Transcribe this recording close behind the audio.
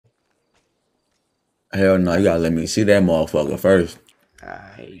Hell no, you gotta let me see that motherfucker first.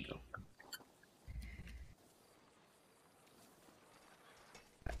 Here you go.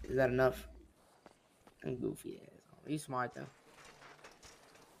 Is that enough? I'm goofy ass. You smart though.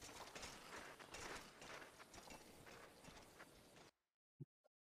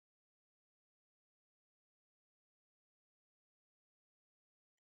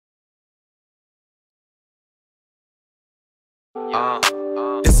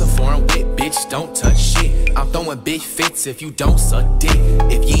 It's a foreign whip, bitch, don't touch shit. I'm throwing big fits if you don't suck dick.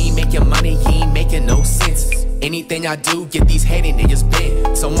 If you ain't making money, you ain't making no sense. Anything I do, get these hating niggas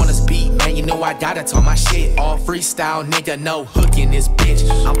bent. So on this beat, man, you know I gotta talk my shit. All freestyle, nigga, no hook in this bitch.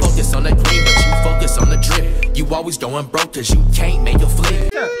 I'm focused on the green, but you focus on the drip. You always going broke cause you can't make a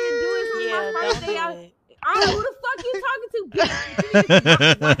flip. I don't know who the fuck you talking to, bitch. You need to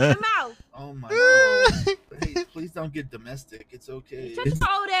knock in the mouth. Oh my god. Hey, please don't get domestic. It's okay. Shut your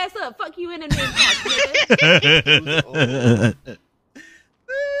old ass up. Fuck you in the nigga.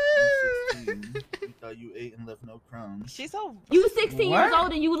 You thought you ate and left no crumbs. She's so. You 16 years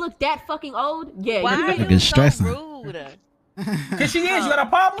old and you look that fucking old? Yeah. Why are you so rude? Cause she is. You got a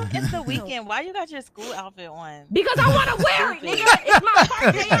problem? It's the weekend. Why you got your school outfit on? Because I want to wear it, nigga. It's my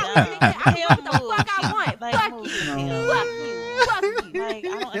birthday out, nigga. I do what the fuck I want. Like, Fuck you. Fuck you. Fuck you. Like, I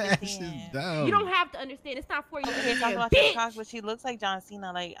don't understand. You don't have to understand. It's not for you. Okay, talk about this cock, but she looks like John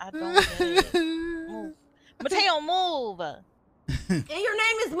Cena. Like, I don't get it. Move. Mateo, move. And your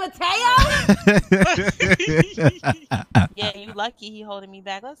name is Mateo? Yeah, you lucky he holding me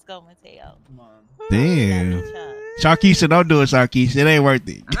back. Let's go, Mateo. Come on. Damn. Sharkeisha, don't do it, Sharkeisha. It ain't worth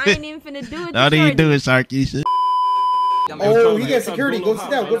it. I ain't even finna do it. Don't even do it, Sharkeisha. Oh, he got security. Go sit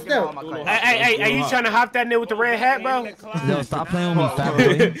down. Go sit down. Hey, you trying to hop that nigga with the red hat, bro? Yo, stop playing with me, fat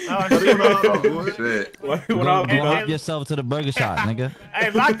boy. Go help yourself to the burger shop, nigga. Hey,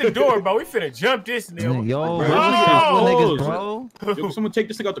 lock the door, bro. We finna jump this nigga. Yo, niggas, bro. Yo, someone take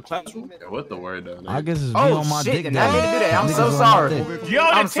this thing out the classroom? Yeah, what the word though? I guess it's on my dick. I need to do that. I'm so sorry. Yo,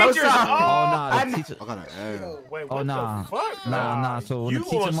 the teacher's Oh, nah, the teacher. Wait, Oh, nah. Nah. So when the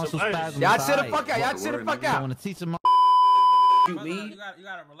teacher muscle spasm, Y'all chill the fuck out. Y'all chill the fuck So out. when the teacher You me? You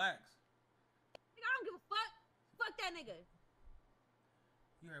gotta relax. I don't give a fuck. Fuck that nigga.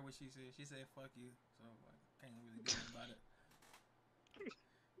 You heard what she said. She said fuck you. So can't really do anything about it.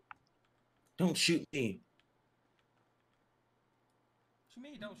 Don't shoot me. What you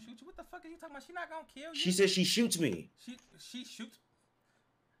mean don't shoot you? What the fuck are you talking about? She not gonna kill you. She said she shoots me. She shoots.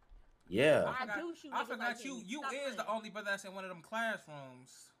 Yeah. I do shoot. I forgot you. You is the only brother that's in one of them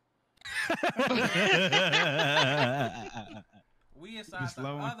classrooms. We inside the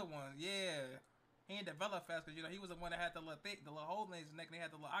other one, yeah. He ain't developed fast because he was the one that had the little hole in his neck and they had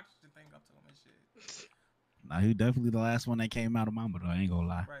the little oxygen thing up to him and shit. Nah, he definitely the last one that came out of mama though. I ain't gonna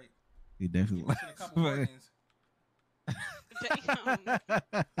lie. Right. He definitely.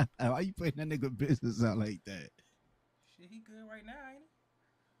 Why you putting that nigga business out like that? Shit, he good right now, ain't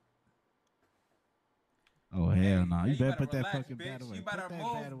he? Oh hell no! You better put relax, that fucking bitch. bat away. You better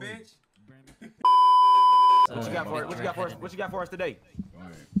move, bitch. What you got for us? What you got for us? What you got for us today?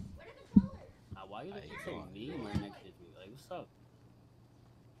 Why you looking so mean right next to me? Like, what's up?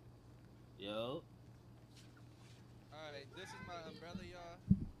 Yo. Alright, this is my umbrella, y'all.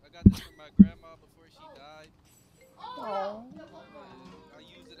 I got this from my grandma before she died. Oh. I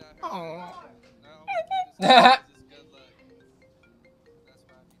use it at her.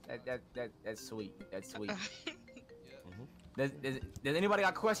 That's sweet. That's sweet. Does anybody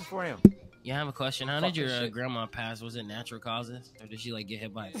got questions for him? Yeah, I have a question. How did your grandma pass? Was it natural causes, or did she like get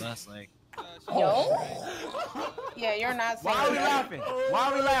hit by a bus? Like, Yo. Yeah, you're not saying. Why are we laughing? Why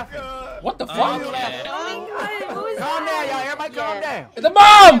are we laughing? What the fuck? Calm down, y'all. Everybody, calm down. The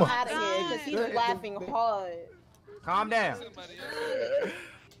mom. Out of here, because he's laughing hard. Calm down.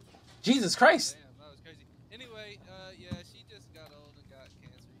 Jesus Christ. Damn, that was crazy. Anyway, yeah, she just got old and got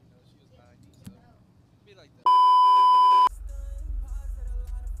cancer. You know, she was 90, so be like that.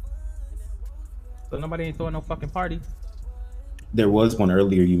 So nobody ain't throwing no fucking party. There was one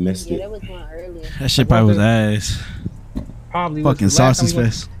earlier. You missed Yeah, it. there was one earlier. That shit probably was ass. Probably fucking sausage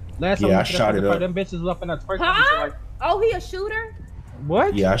fest. Last time Yeah, I shot it up. Them bitches up in that twerk. Huh? Oh, he a shooter?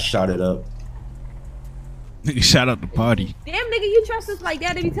 What? Yeah, I shot it up. Nigga shot up the party. Damn, nigga, you trust us like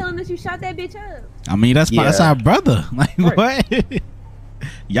that to be telling us you shot that bitch up? I mean, that's our brother. Like what?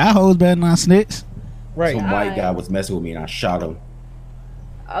 Y'all hoes better not snitch. Right. Some white guy was messing with me and I shot him.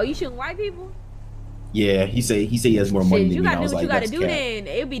 Oh, you shooting white people? Yeah, he said he has more money Shit, than you me. And gotta I do was what like, you gotta that's do cap. then.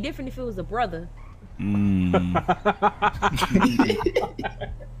 It would be different if it was a brother.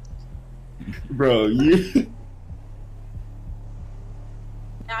 Bro, you.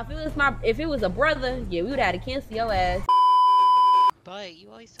 Now, Now if it was a brother, yeah, we would have to cancel your ass. But you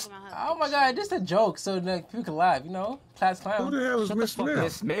always talk about her. Oh my god, just a joke so that people can laugh, you know? Class clown. Who the hell is Shut Miss the fuck Smith?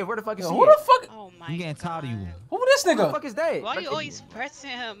 up. Smith, where the fuck is he? Who the fuck? Oh my I'm getting tired of you. Who this Who the nigga? fuck is that? Why you always pressing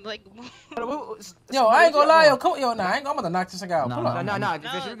him? Like, Yo, I ain't gonna lie, yo, come, yo, nah, I'm about to knock this nigga out. Pull up. Nah,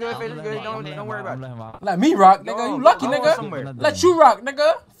 Fish, you good, Fish, you good. Don't worry about it. Let me rock, nigga. You lucky, Go on nigga. somewhere. Let you rock,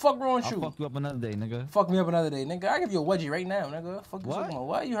 nigga. Fuck wrong with I'll you. fuck you up another day, nigga. Fuck me up another day, nigga. I give you a wedgie right now, nigga. Fuck you What? talking about.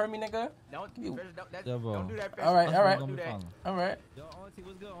 What? You heard me, nigga? Don't do that. All right, all right, Don't do that. all right. Yo, auntie,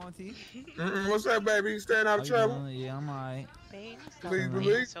 what's good, auntie? What's up, baby? You staying out of trouble? Yeah, I'm alright. Please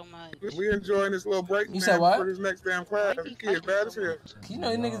believe. so much. We enjoying this little break. You said what? For this next damn class. This kid bad as hell. You know,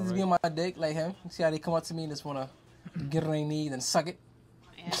 these niggas just be on my dick like him. You see how they come up to me and just wanna get on their knees and suck it.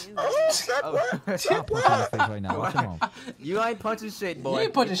 Oh, stop what? Stop Punch what? in the face right now. What's wrong? You ain't punching shit, boy. You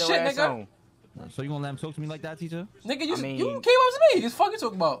ain't punching Get shit, your ass nigga. on. So you gonna let him talk to me like that, teacher? Nigga, you I mean- you came up to me. Just fucking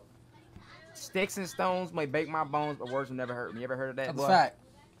talk about. Sticks and stones may break my bones, but words will never hurt me. You ever heard of that, That's boy? a fact.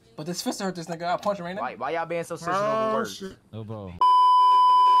 But this fist hurt this nigga. I'll punch him right now. Why y'all being so sensitive over words? Shit. No, bro.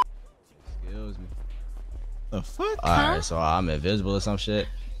 Excuse me. The fuck? Alright, so I'm invisible or some shit.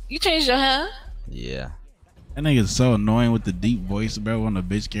 You changed your hair? Yeah. That nigga's so annoying with the deep voice, bro, on the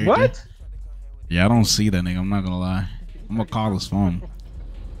bitch character. What? Yeah, I don't see that nigga. I'm not gonna lie. I'm gonna call his phone.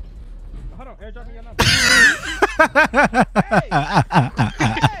 Hold on, airdrop me your number.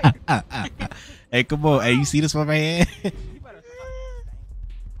 Hey, come on. Hey, you see this from my hand?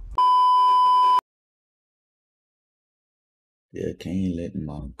 Yeah, can't let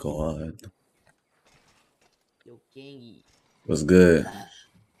my guard. Yo, Gangy. What's good?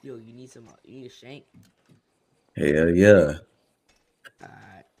 Yo, you need some. You need a shank. Hell yeah.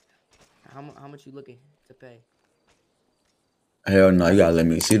 Alright. How much you looking to pay? Hell no, you gotta let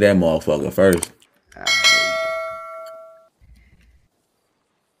me see that motherfucker first. Alright, here you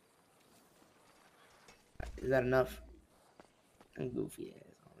go. Is that enough? I'm goofy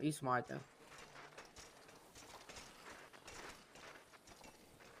ass. You smart though.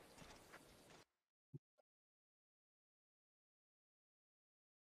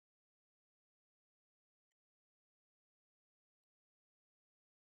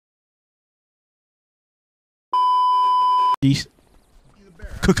 Keisha.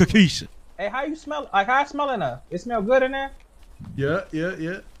 Keisha. Hey, how you smell? Like, how I smell in there? It smell good in there?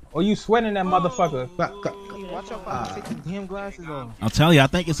 Yeah. Or you sweating that motherfucker? Watch out, take the damn glasses off. I'll tell you, I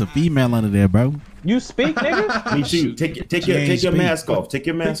think it's a female under there, bro. You speak, nigga? Me too. Take your mask off. Take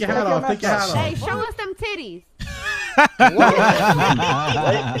your mask off. Take your hat off. Hey, show us them titties.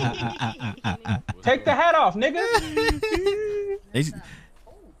 Take the hat off, nigga.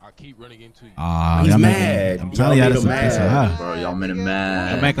 I keep running into you. He's mad. I'm telling y'all, this is her. Bro, y'all made him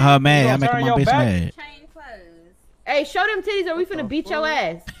mad. I'm making her mad. You I'm gonna making turn my your bitch back? mad. Chain clothes. Hey, show them titties or we finna beat your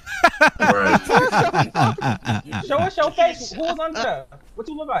ass. Show us your face. Who was under there? What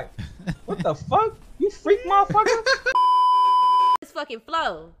you look like? What the fuck? You freak motherfucker? This fucking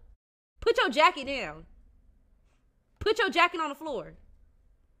flow. Put your jacket down. Put your jacket on the floor.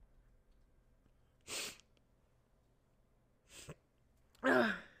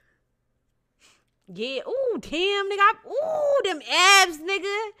 Yeah. Ooh, damn, nigga. Ooh, them abs,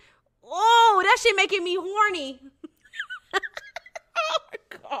 nigga. Oh, that shit making me horny. Oh my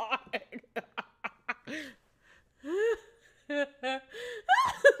god.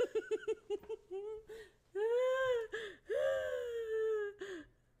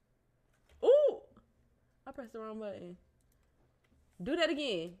 Ooh, I pressed the wrong button. Do that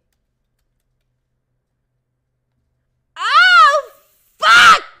again. Oh,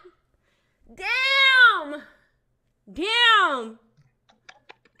 fuck! Damn! Damn!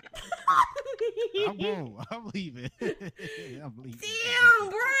 I'm leaving. I'm leaving. Damn,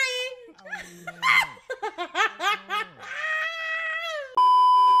 Brian!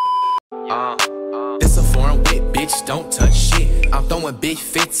 It's a foreign whip, bitch, don't touch shit. I'm throwing big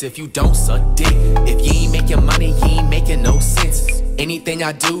fits if you don't suck dick. If you ain't making money, you ain't making no sense. Anything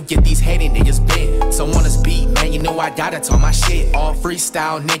I do, get these hating niggas bent. So on this beat, man, you know I gotta talk my shit. All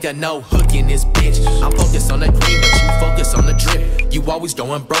freestyle, nigga, no hook in this bitch. I'm focused on the green, but you focus on the drip. You always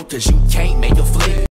going broke cause you can't make a flip.